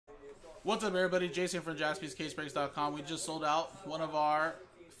What's up, everybody? Jason from JaspysCaseBreaks.com. We just sold out one of our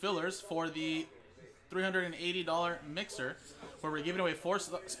fillers for the $380 mixer, where we're giving away 4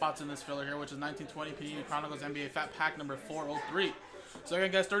 spots in this filler here, which is 1920 Panini Chronicles NBA Fat Pack number 403. So again,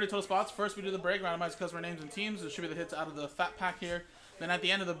 guys, 30 total spots. First, we do the break, randomize customer names and teams. It should be the hits out of the Fat Pack here. Then at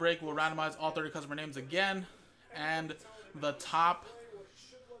the end of the break, we'll randomize all 30 customer names again, and the top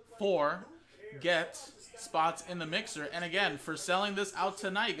 4 get spots in the mixer. And again, for selling this out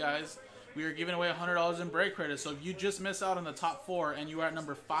tonight, guys, we are giving away $100 in break credit. So if you just miss out on the top 4 and you are at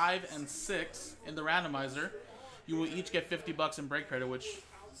number 5 and 6 in the randomizer, you will each get $50 in break credit, which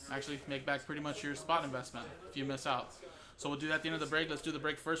actually make back pretty much your spot investment if you miss out. So we'll do that at the end of the break. Let's do the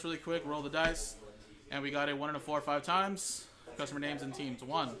break first really quick. Roll the dice. And we got a 1 and a 4 5 times. Customer names and teams.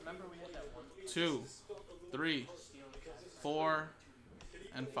 1, 2, 3, 4,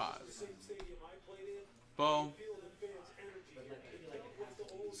 and 5. Boom.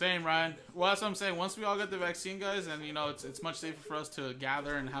 Same, Ryan. Well, that's what I'm saying. Once we all get the vaccine, guys, and you know, it's much safer for us to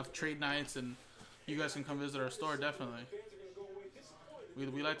gather and have trade nights, and you guys can come visit our store. Definitely,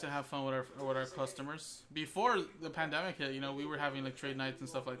 we like to have fun with our customers. Before the pandemic hit, you know, we were having like trade nights and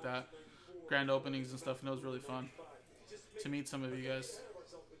stuff like that, grand openings and stuff, and it was really fun to meet some of you guys.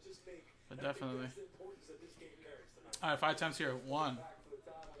 But definitely. All right, 5 times here. 1,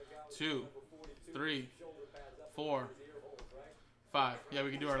 2, 3, 4, 5. Yeah,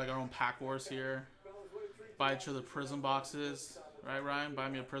 we can do our own pack wars here. Buy each other prison boxes, right, Ryan? Buy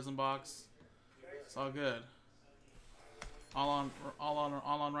me a prison box. It's all good. All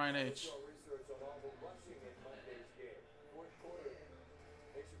on Ryan H.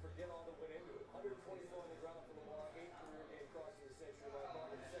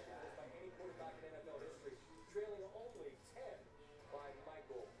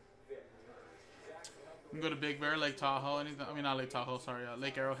 We can go to Big Bear, Lake Tahoe, anything. I mean, not Lake Tahoe, sorry,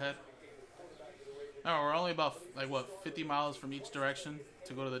 Lake Arrowhead. No, we're only about, like, what, 50 miles from each direction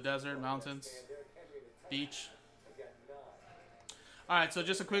to go to the desert, mountains, beach. Alright, so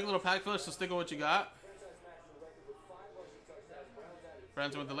just a quick little pack filler, so stick with what you got.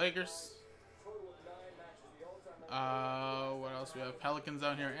 Friends with the Lakers. What else we have? Pelicans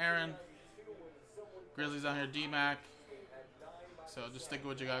down here, Aaron. Grizzlies down here, D-Mac. So just stick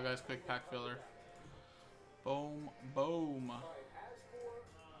with what you got, guys. Quick pack filler. Boom, boom.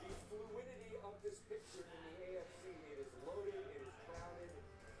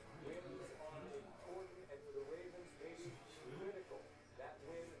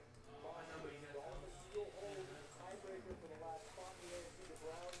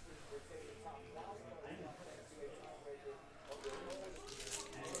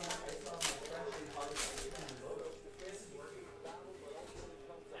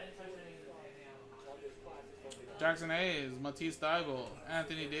 Jackson Hayes, Matisse Thybulle,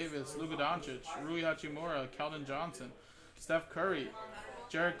 Anthony Davis, Luka Doncic, Rui Hachimura, Keldon Johnson, Steph Curry,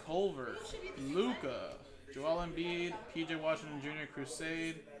 Jared Culver, Luka, Joel Embiid, PJ Washington Jr.,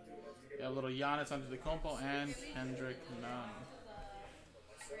 Crusade, a little Giannis Antetokounmpo, and Kendrick Nunn.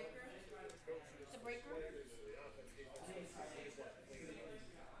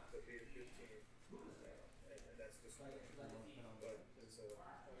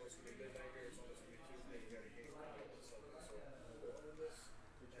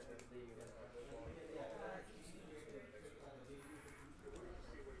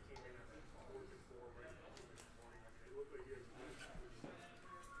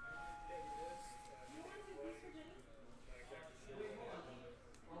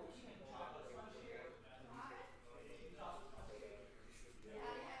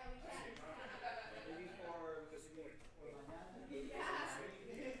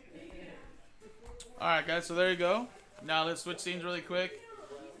 Alright, guys, so there you go. Now let's switch scenes really quick.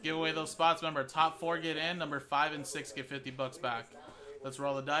 Give away those spots. Remember, top 4 get in. Number 5 and 6 get $50 back. Let's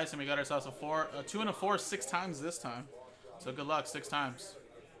roll the dice, and we got ourselves a 2 and a 4 6 times this time. So good luck, 6 times.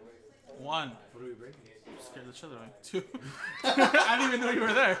 1. What are we breaking? Scared the shit out of me. 2. I didn't even know you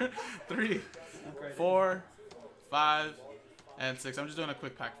were there. 3, 4, 5, and 6. I'm just doing a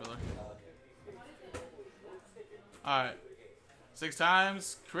quick pack filler. Alright. 6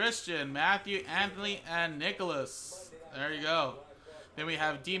 times, Christian, Matthew, Anthony, and Nicholas. There you go. Then we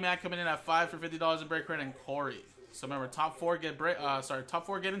have D-Mac coming in at 5 for $50 in break credit, and Corey. So remember, top 4 get top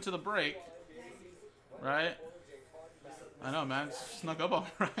 4 get into the break, right? I know, man. Snuck up on me,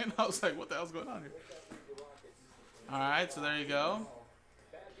 right? I was like, what the hell's going on here? All right, so there you go.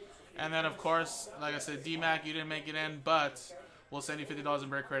 And then, of course, like I said, D-Mac, you didn't make it in, but we'll send you $50 in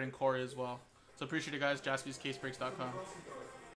break credit, and Corey as well. So appreciate it, guys. JaspysCaseBreaks.com.